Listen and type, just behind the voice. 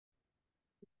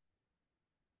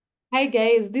Hi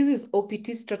guys, this is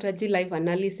OPT Strategy Live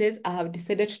Analysis. I have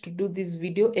decided to do this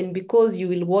video, and because you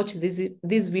will watch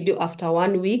this video after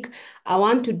 1 week, I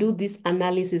want to do this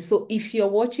analysis. So if you're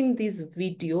watching this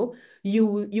video,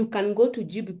 you can go to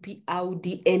GBP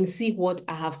Audi and see what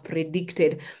I have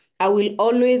predicted. I will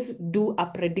always do a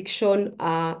prediction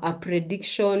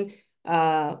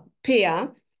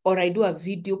pair, or I do a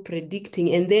video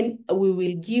predicting, and then we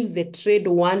will give the trade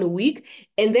 1 week.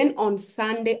 And then on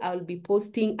Sunday, I'll be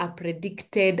posting a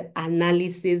predicted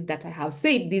analysis that I have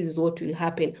said this is what will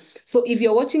happen. So if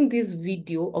you're watching this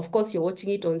video, of course, you're watching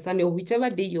it on Sunday or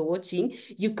whichever day you're watching,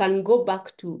 you can go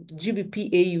back to GBP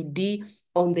AUD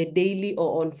on the daily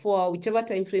or on 4 hour, whichever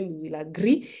time frame we will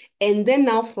agree. And then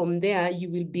now from there, you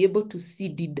will be able to see,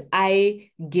 did I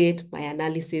get my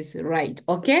analysis right?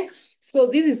 Okay.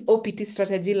 So this is OPT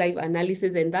Strategy Live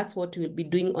Analysis, and that's what we'll be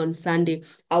doing on Sunday.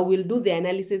 I will do the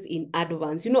analysis in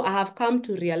advance. I have come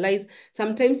to realize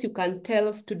sometimes you can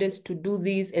tell students to do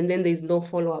this and then there's no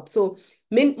follow-up. So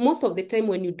most of the time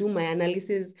when you do my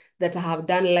analysis that I have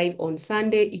done live on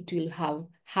Sunday, it will have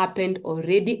happened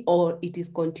already or it is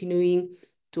continuing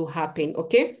to happen,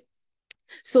 okay?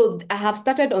 So I have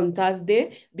started on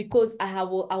Thursday because I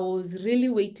was really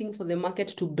waiting for the market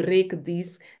to break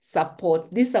this support.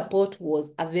 This support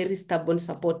was a very stubborn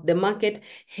support. The market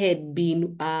had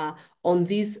been on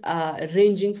this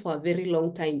ranging for a very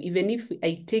long time. Even if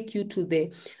I take you to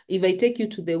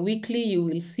the weekly, you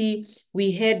will see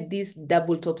we had this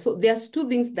double top. So there's two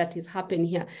things that is happening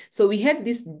here. So we had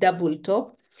this double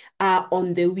top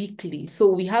on the weekly. So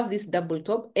we have this double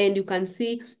top, and you can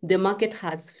see the market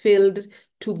has failed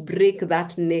to break that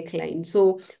neckline.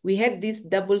 So we had this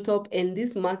double top, and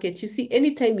this market, you see,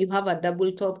 anytime you have a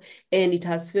double top and it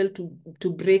has failed to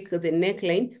break the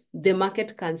neckline, the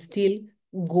market can still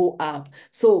go up.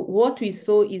 So what we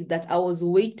saw is that I was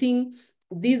waiting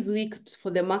this week for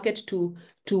the market to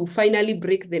finally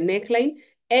break the neckline.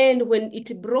 And when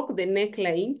it broke the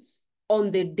neckline, on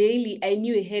the daily, I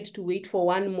knew I had to wait for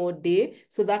one more day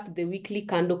so that the weekly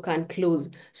candle can close.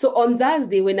 So on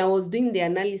Thursday, when I was doing the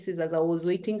analysis, as I was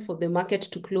waiting for the market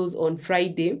to close on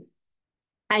Friday,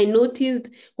 I noticed,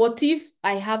 what if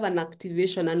I have an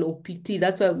activation, an OPT?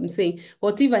 That's what I'm saying.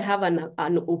 What if I have an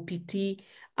OPT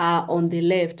on the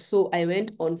left? So I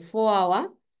went on 4 hour.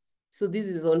 So this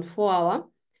is on 4 hour.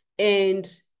 And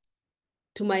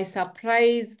to my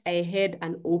surprise, I had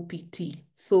an OPT.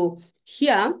 So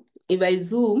here, if I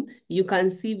zoom, you can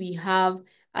see we have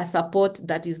a support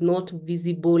that is not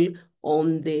visible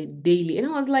on the daily. And I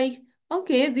was like,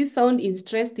 okay, this sounds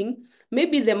interesting.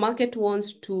 Maybe the market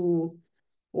wants to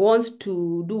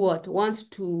do what? Wants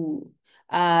to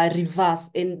reverse,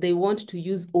 and they want to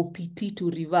use OPT to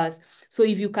reverse. So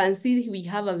if you can see, we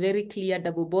have a very clear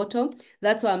double bottom.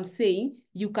 That's what I'm saying.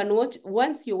 You can watch,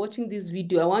 once you're watching this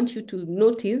video, I want you to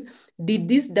notice, did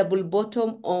this double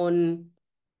bottom on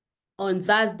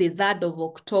Thursday, 3rd of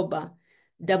October.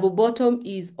 Double bottom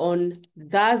is on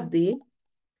Thursday.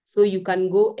 So you can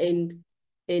go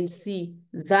and see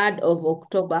 3rd of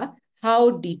October.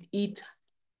 How did it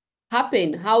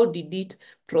happen? How did it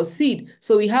proceed?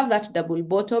 So we have that double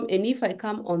bottom. And if I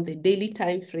come on the daily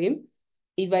time frame,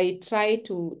 if I try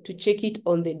to check it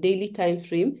on the daily time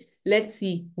frame, let's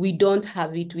see, we don't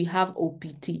have it. We have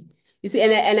OPT. You see,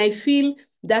 and I feel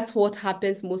that's what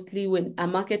happens mostly when a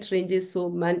market ranges so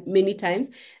many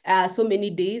times, so many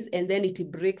days, and then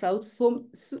it breaks out. So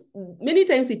many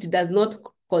times it does not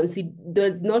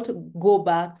go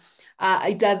back.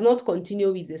 It does not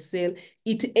continue with the sale.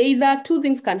 It either, two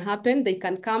things can happen. They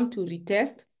can come to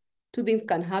retest. Two things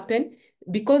can happen.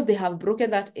 Because they have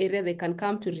broken that area, they can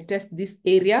come to retest this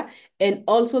area. And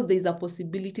also there's a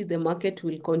possibility the market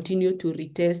will continue to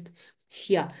retest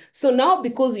here. So now,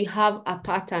 because we have a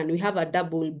pattern, we have a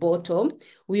double bottom,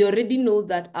 we already know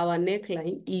that our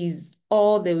neckline is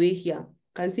all the way here.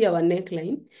 You can see our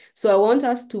neckline. So I want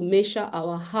us to measure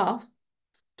our half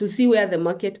to see where the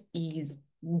market is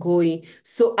going.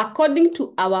 So according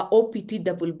to our OPT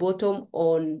double bottom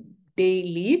on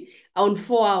daily, on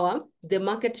 4 hour, the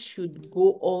market should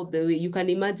go all the way. You can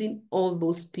imagine all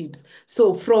those pips.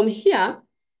 So from here,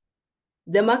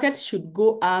 the market should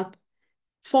go up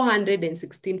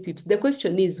 416 pips. The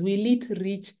question is, will it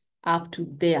reach up to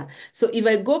there? So if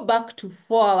I go back to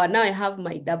 4 hour, now I have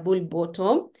my double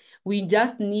bottom. We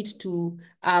just need to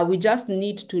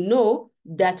know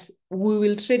that we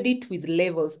will trade it with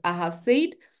levels. I have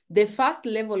said the first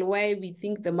level where we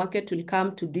think the market will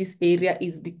come to this area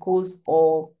is because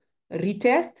of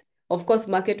retest. Of course,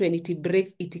 market, when it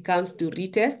breaks, it comes to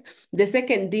retest. The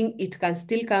second thing, it can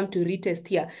still come to retest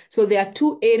here. So there are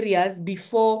two areas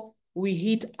before we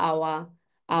hit our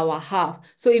our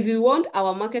half. So if we want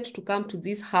our market to come to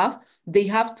this half, they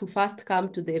have to first come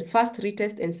to the first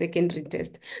retest and second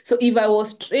retest. So if I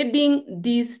was trading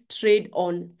this trade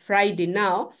on Friday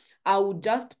now, I would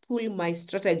just pull my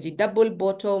strategy, double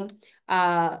bottom,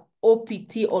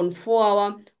 OPT on 4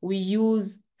 hour. We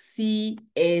use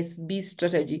CSB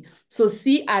strategy. So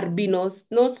CRB,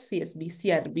 not CSB,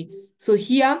 CRB. So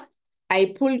here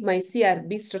I pulled my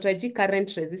CRB strategy,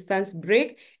 current resistance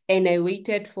break, and I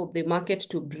waited for the market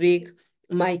to break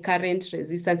my current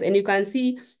resistance. And you can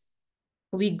see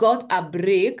we got a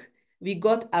break. We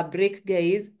got a break,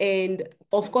 guys. And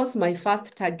of course, my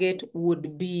first target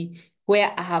would be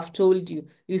where I have told you.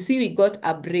 You see, we got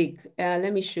a break.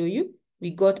 Let me show you.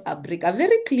 We got a break, a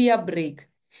very clear break.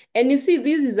 And you see,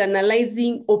 this is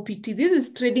analyzing OPT. This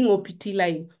is trading OPT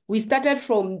line. We started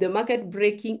from the market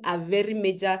breaking a very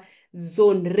major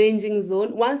zone, ranging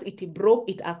zone. Once it broke,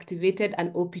 it activated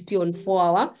an OPT on 4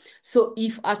 hour. So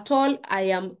if at all I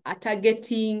am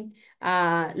targeting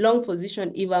long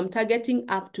position, if I'm targeting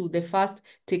up to the first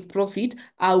take profit,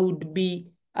 I would be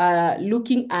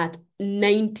looking at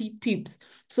 90 pips.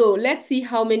 So let's see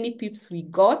how many pips we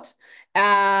got.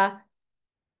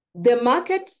 The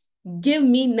market gave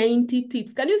me 90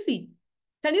 pips. Can you see?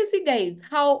 Can you see, guys,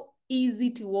 how easy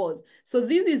it was? So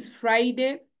this is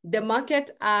Friday. The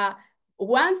market,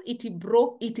 once it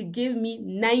broke, it gave me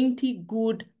 90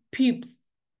 good pips.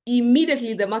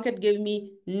 Immediately, the market gave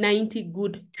me 90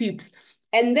 good pips.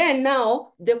 And then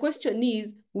now the question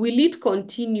is, will it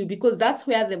continue? Because that's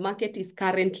where the market is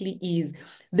currently is.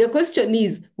 The question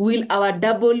is, will our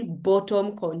double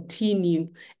bottom continue?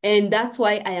 And that's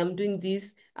why I am doing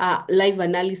this live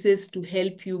analysis to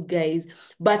help you guys.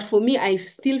 But for me, I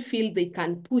still feel they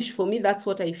can push. For me, that's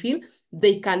what I feel.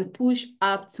 They can push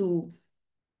up to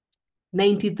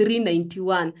 93,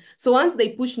 91. So once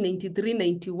they push 93,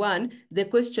 91, the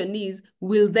question is,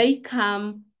 will they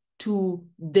come to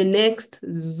the next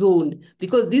zone?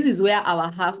 Because this is where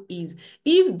our half is.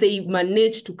 If they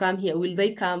manage to come here, will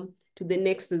they come to the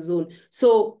next zone?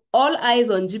 So all eyes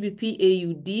on GBP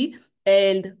AUD.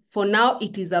 And for now,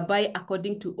 it is a buy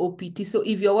according to OPT. So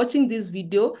if you're watching this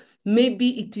video,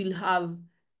 maybe it will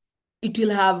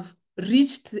have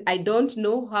reached, I don't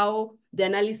know how the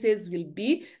analysis will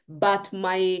be, but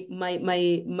my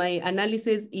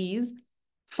analysis is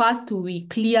first we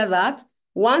clear that.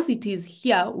 Once it is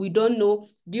here, we don't know.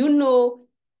 Do you know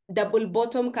double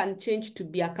bottom can change to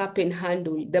be a cup and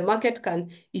handle? The market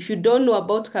can, if you don't know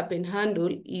about cup and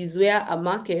handle, is where a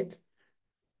market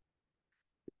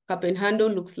cup and handle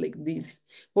looks like this,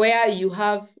 where you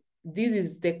have, this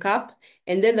is the cup,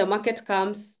 and then the market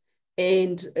comes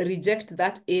and reject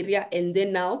that area, and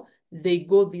then now they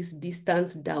go this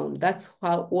distance down. That's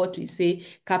what we say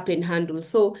cup and handle.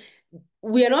 So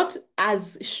we are not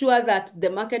as sure that the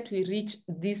market will reach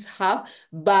this half,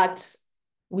 but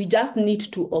we just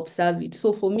need to observe it.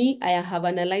 So for me, I have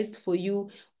analyzed for you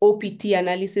OPT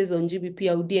analysis on GBP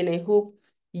AUD, and I hope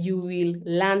you will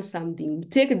learn something.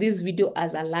 Take this video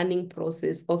as a learning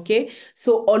process, okay?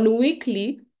 So on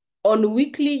weekly,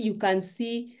 you can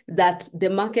see that the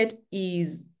market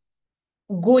is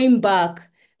going back.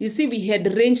 You see, we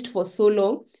had ranged for so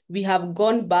long. We have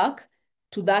gone back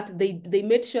to that. They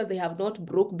made sure they have not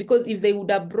broke, because if they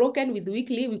would have broken with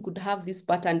weekly, we could have this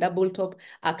pattern double top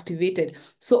activated.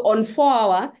 So on 4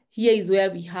 hour, here is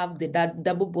where we have the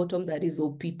double bottom that is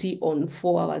OPT on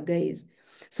 4 hour, guys.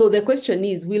 So the question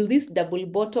is, will this double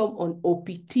bottom on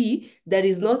OPT that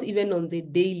is not even on the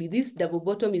daily, this double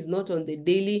bottom is not on the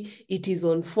daily, it is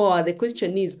on 4 hour. The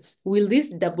question is, will this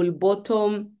double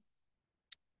bottom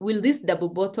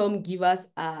give us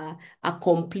a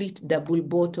complete double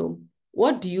bottom?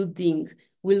 What do you think?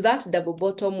 Will that double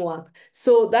bottom work?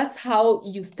 So that's how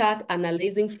you start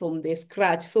analyzing from the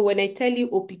scratch. So when I tell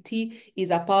you OPT is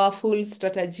a powerful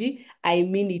strategy, I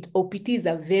mean it. OPT is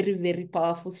a very, very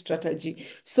powerful strategy.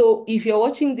 So if you're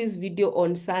watching this video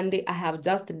on Sunday, I have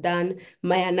just done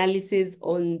my analysis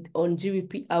on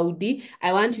GBP AUD.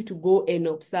 I want you to go and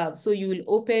observe. So you will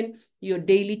open your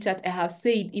daily chart. I have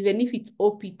said, even if it's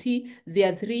OPT,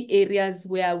 there are 3 areas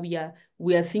where we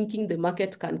are thinking the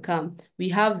market can come. We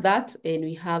have that, and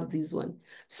we have this one.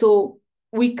 So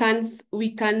we can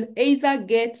either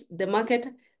get the market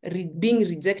being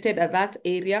rejected at that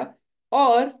area,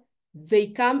 or they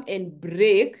come and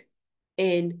break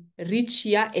and reach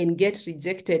here and get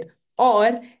rejected,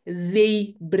 or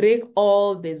they break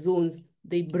all the zones.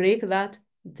 They break that,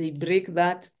 they break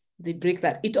that, they break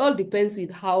that. It all depends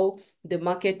with how the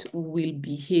market will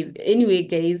behave. Anyway,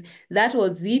 guys, that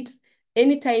was it.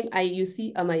 Anytime you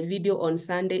see my video on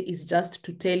Sunday is just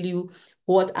to tell you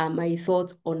what are my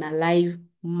thoughts on a live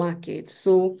market.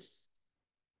 So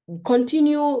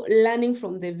continue learning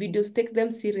from the videos, take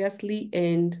them seriously,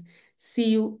 and see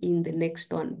you in the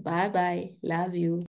next one. Bye bye. Love you.